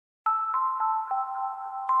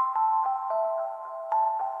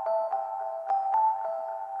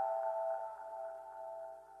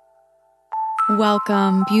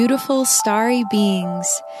Welcome, beautiful starry beings,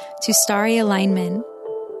 to Starry Alignment,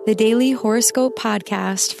 the daily horoscope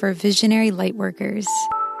podcast for visionary lightworkers.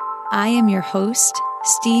 I am your host,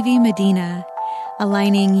 Stevie Medina,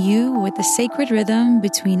 aligning you with the sacred rhythm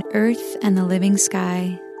between earth and the living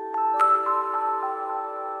sky.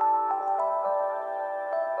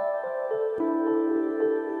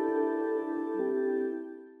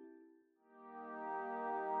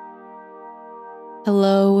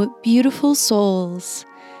 Hello, beautiful souls.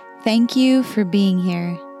 Thank you for being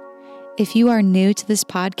here. If you are new to this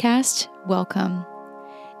podcast, welcome.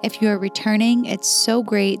 If you are returning, it's so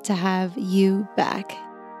great to have you back.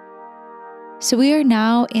 So we are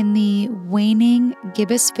now in the waning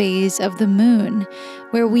gibbous phase of the moon,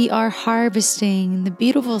 where we are harvesting the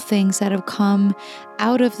beautiful things that have come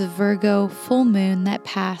out of the Virgo full moon that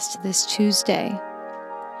passed this Tuesday.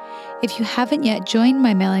 If you haven't yet joined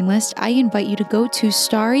my mailing list, I invite you to go to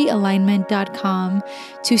starryalignment.com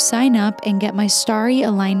to sign up and get my Starry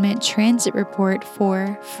Alignment Transit Report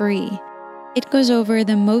for free. It goes over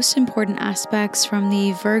the most important aspects from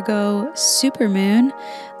the Virgo supermoon,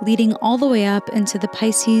 leading all the way up into the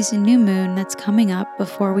Pisces new moon that's coming up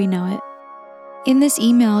before we know it. In this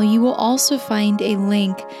email, you will also find a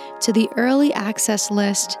link to the early access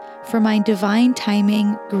list for my Divine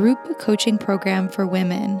Timing group coaching program for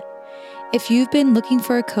women. If you've been looking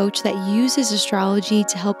for a coach that uses astrology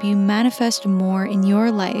to help you manifest more in your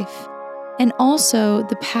life, and also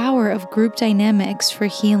the power of group dynamics for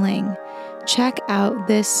healing, check out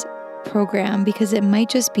this program because it might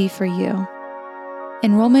just be for you.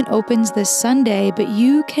 Enrollment opens this Sunday, but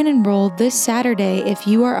you can enroll this Saturday if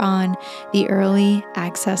you are on the early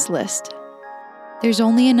access list. There's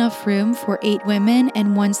only enough room for 8 women,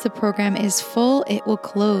 and once the program is full, it will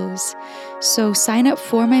close. So sign up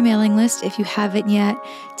for my mailing list if you haven't yet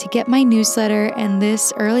to get my newsletter and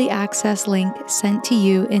this early access link sent to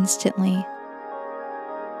you instantly.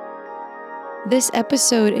 This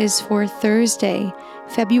episode is for Thursday,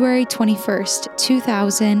 February 21st,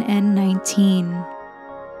 2019.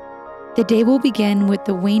 The day will begin with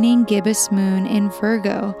the waning gibbous moon in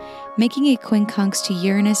Virgo, making a quincunx to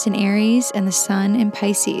Uranus in Aries and the Sun in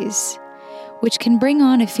Pisces, which can bring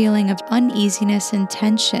on a feeling of uneasiness and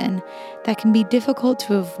tension that can be difficult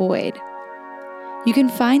to avoid. You can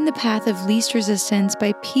find the path of least resistance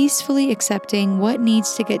by peacefully accepting what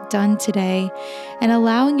needs to get done today and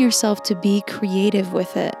allowing yourself to be creative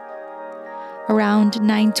with it. Around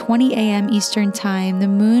 9:20 a.m. Eastern Time, the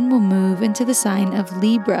moon will move into the sign of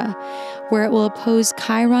Libra, where it will oppose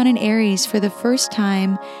Chiron in Aries for the first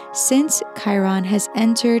time since Chiron has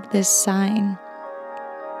entered this sign.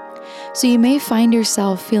 So you may find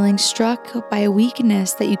yourself feeling struck by a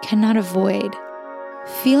weakness that you cannot avoid.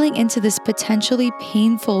 Feeling into this potentially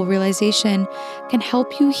painful realization can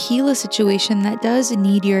help you heal a situation that does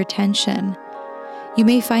need your attention. You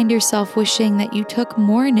may find yourself wishing that you took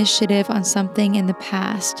more initiative on something in the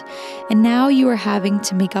past, and now you are having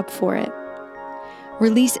to make up for it.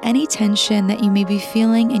 Release any tension that you may be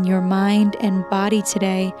feeling in your mind and body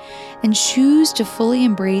today, and choose to fully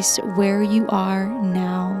embrace where you are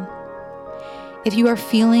now. If you are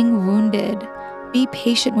feeling wounded, be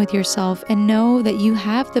patient with yourself and know that you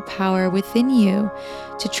have the power within you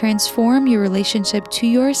to transform your relationship to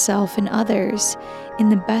yourself and others in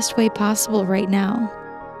the best way possible right now.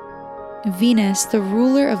 Venus, the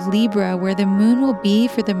ruler of Libra, where the moon will be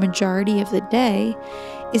for the majority of the day,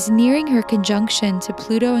 is nearing her conjunction to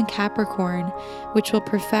Pluto in Capricorn, which will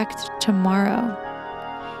perfect tomorrow.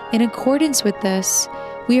 In accordance with this,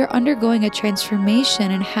 we are undergoing a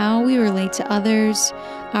transformation in how we relate to others,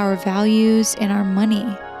 our values, and our money.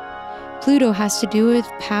 Pluto has to do with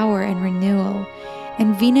power and renewal,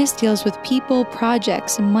 and Venus deals with people,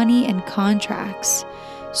 projects, money, and contracts.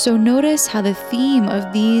 So notice how the theme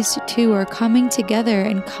of these two are coming together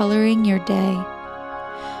and coloring your day.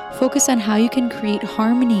 Focus on how you can create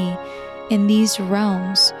harmony in these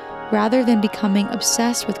realms rather than becoming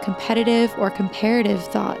obsessed with competitive or comparative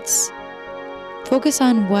thoughts. Focus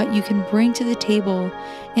on what you can bring to the table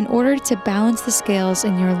in order to balance the scales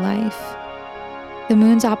in your life. The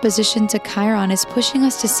moon's opposition to Chiron is pushing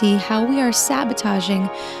us to see how we are sabotaging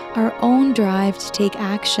our own drive to take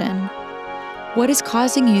action. What is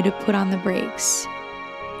causing you to put on the brakes?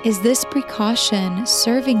 Is this precaution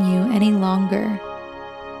serving you any longer?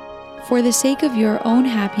 For the sake of your own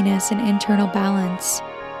happiness and internal balance,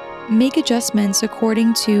 make adjustments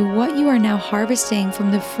according to what you are now harvesting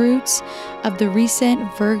from the fruits of the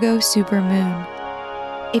recent Virgo supermoon.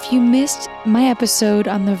 If you missed my episode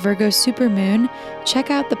on the Virgo supermoon, check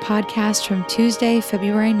out the podcast from Tuesday,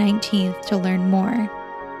 February 19th to learn more.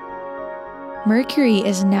 Mercury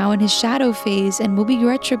is now in his shadow phase and will be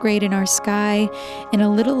retrograde in our sky in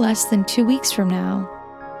a little less than 2 weeks from now.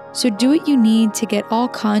 So do what you need to get all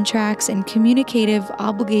contracts and communicative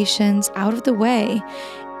obligations out of the way,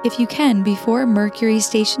 if you can, before Mercury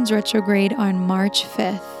stations retrograde on March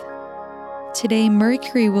 5th. Today,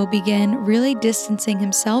 Mercury will begin really distancing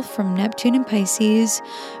himself from Neptune and Pisces,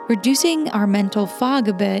 reducing our mental fog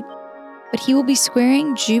a bit, but he will be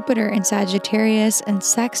squaring Jupiter in Sagittarius and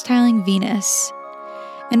sextiling Venus.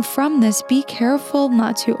 And from this, be careful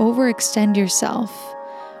not to overextend yourself,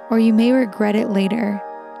 or you may regret it later.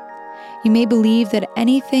 You may believe that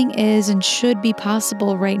anything is and should be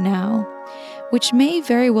possible right now, which may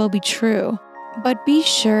very well be true. But be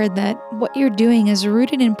sure that what you're doing is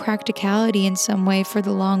rooted in practicality in some way for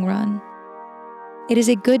the long run. It is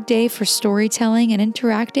a good day for storytelling and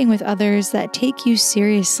interacting with others that take you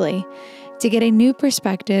seriously to get a new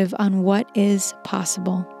perspective on what is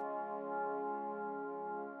possible.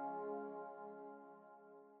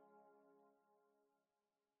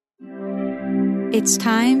 It's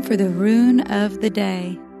time for the rune of the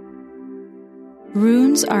day.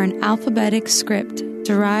 Runes are an alphabetic script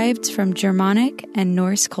derived from Germanic and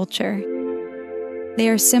Norse culture. They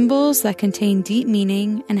are symbols that contain deep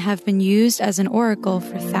meaning and have been used as an oracle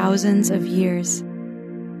for thousands of years.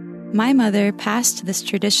 My mother passed this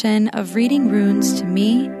tradition of reading runes to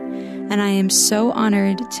me, and I am so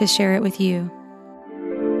honored to share it with you.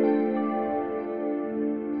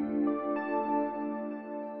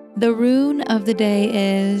 The rune of the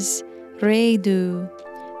day is Reidu,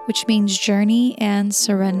 which means journey and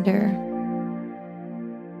surrender.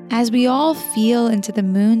 As we all feel into the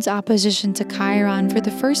moon's opposition to Chiron for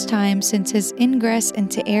the first time since his ingress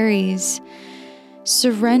into Aries,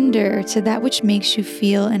 surrender to that which makes you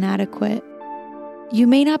feel inadequate. You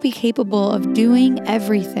may not be capable of doing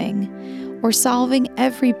everything, or solving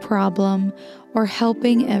every problem, or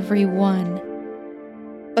helping everyone.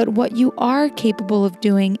 But what you are capable of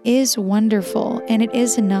doing is wonderful, and it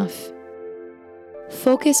is enough.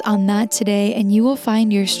 Focus on that today, and you will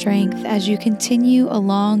find your strength as you continue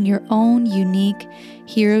along your own unique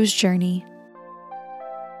hero's journey.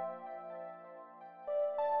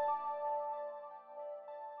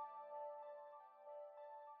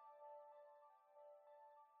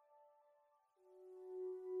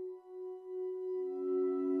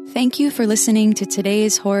 Thank you for listening to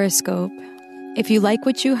today's horoscope. If you like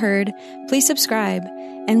what you heard, please subscribe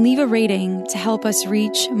and leave a rating to help us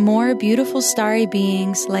reach more beautiful starry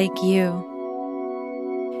beings like you.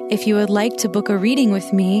 If you would like to book a reading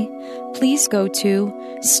with me, please go to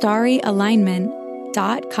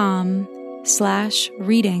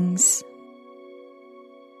starryalignment.com/readings.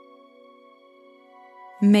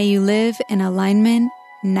 May you live in alignment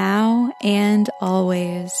now and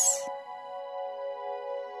always.